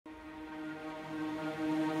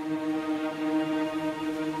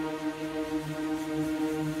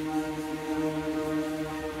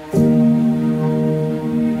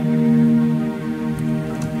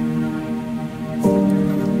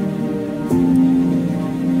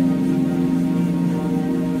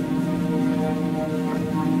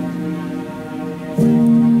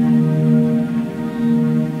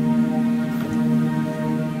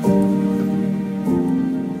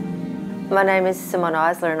My name is Simone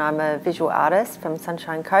Eisler and I'm a visual artist from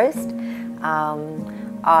Sunshine Coast.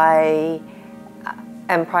 I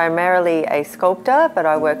am primarily a sculptor, but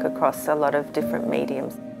I work across a lot of different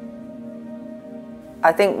mediums.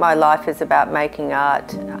 I think my life is about making art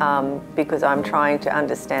because I'm trying to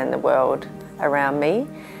understand the world around me,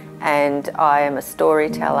 and I am a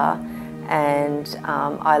storyteller, and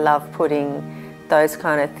I love putting those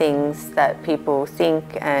kind of things that people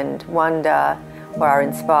think and wonder or are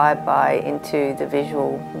inspired by into the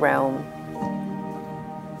visual realm.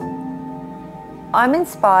 I'm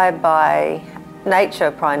inspired by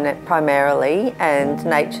nature primarily, and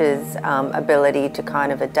nature's ability to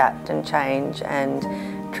kind of adapt and change and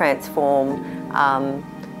transform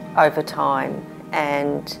over time.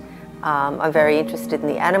 And I'm very interested in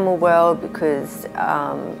the animal world because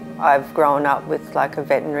I've grown up with like a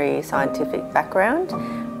veterinary scientific background,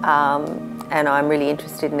 and I'm really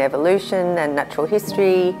interested in evolution and natural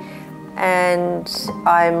history, and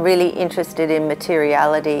I'm really interested in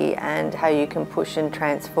materiality and how you can push and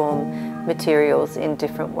transform materials in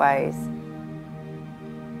different ways.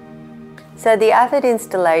 So the AVID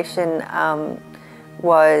installation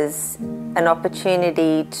was an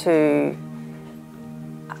opportunity to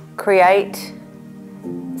create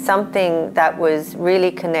something that was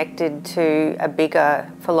really connected to a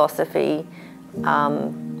bigger philosophy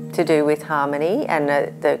to do with harmony and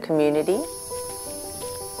the community.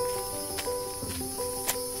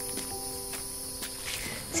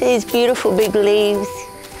 See these beautiful big leaves.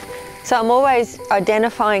 So I'm always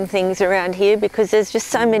identifying things around here because there's just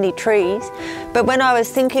so many trees. But when I was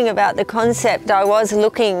thinking about the concept, I was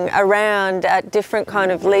looking around at different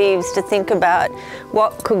kind of leaves to think about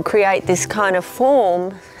what could create this kind of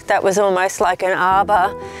form that was almost like an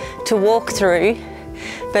arbor to walk through,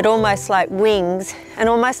 but almost like wings and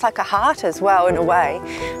almost like a heart as well in a way.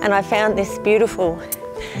 And I found this beautiful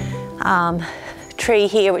tree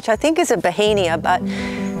here, which I think is a bauhinia, but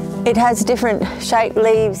it has different shaped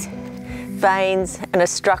leaves, veins, and a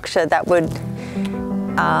structure that would,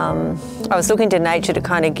 I was looking to nature to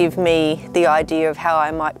kind of give me the idea of how I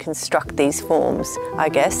might construct these forms, I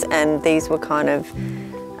guess, and these were kind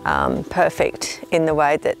of perfect in the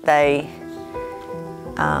way that they,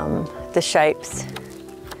 the shapes.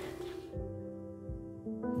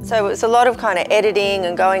 So it was a lot of kind of editing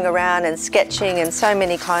and going around and sketching and so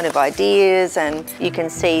many kind of ideas, and you can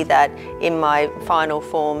see that in my final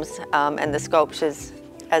forms and the sculptures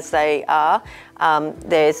as they are,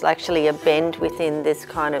 there's actually a bend within this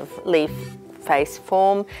kind of leaf face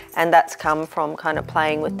form, and that's come from kind of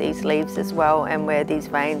playing with these leaves as well, and where these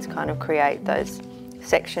veins kind of create those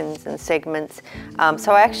sections and segments.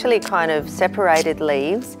 So I actually kind of separated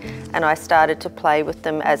leaves and I started to play with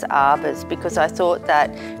them as arbors, because I thought that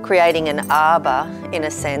creating an arbor in a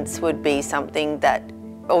sense would be something that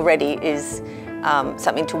already is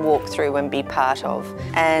something to walk through and be part of.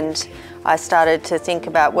 And I started to think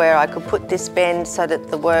about where I could put this bend so that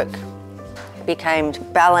the work became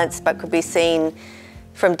balanced but could be seen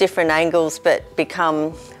from different angles but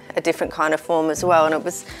become a different kind of form as well. And it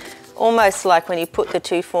was almost like when you put the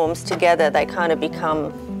two forms together, they kind of become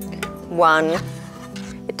one.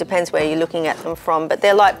 It depends where you're looking at them from, but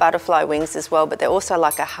they're like butterfly wings as well, but they're also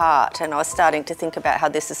like a heart. And I was starting to think about how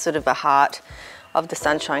this is sort of a heart of the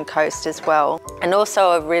Sunshine Coast as well. And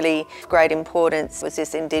also of really great importance was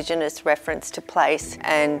this Indigenous reference to place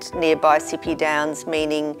and nearby Sippy Downs,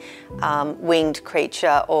 meaning winged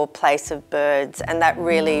creature or place of birds, and that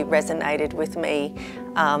really resonated with me.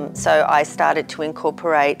 So I started to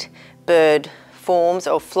incorporate bird forms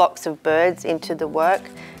or flocks of birds into the work.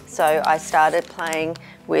 So I started playing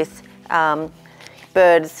with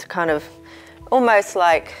birds kind of almost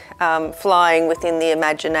like flying within the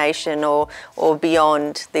imagination or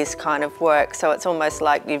beyond this kind of work. So it's almost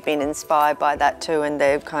like you've been inspired by that too, and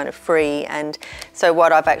they're kind of free. And so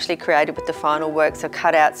what I've actually created with the final works are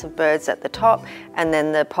cutouts of birds at the top, and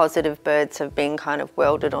then the positive birds have been kind of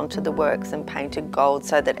welded onto the works and painted gold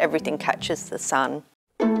so that everything catches the sun.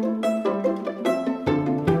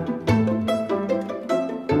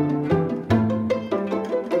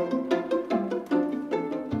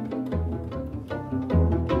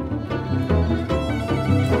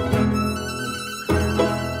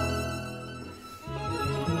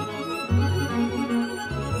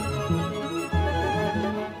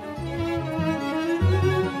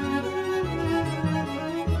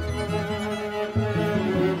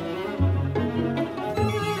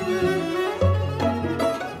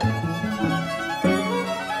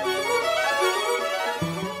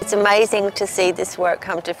 It's amazing to see this work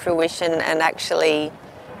come to fruition and actually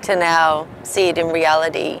to now see it in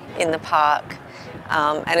reality in the park.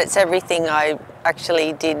 And it's everything I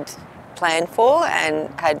actually did planned for and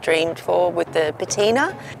had dreamed for with the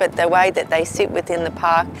patina, but the way that they sit within the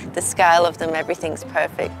park, the scale of them, everything's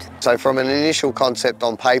perfect. So from an initial concept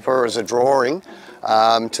on paper as a drawing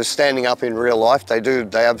to standing up in real life, they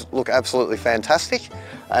look absolutely fantastic,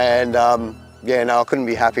 and yeah, no, I couldn't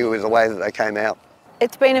be happy with the way that they came out.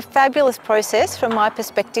 It's been a fabulous process from my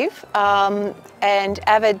perspective, and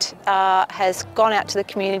AVID has gone out to the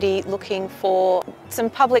community looking for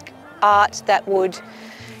some public art that would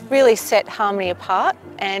really set harmony apart,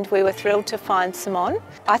 and we were thrilled to find Simone.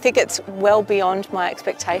 I think it's well beyond my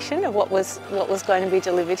expectation of what was going to be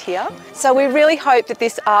delivered here. So we really hope that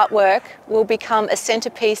this artwork will become a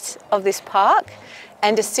centrepiece of this park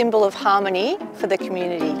and a symbol of harmony for the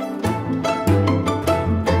community.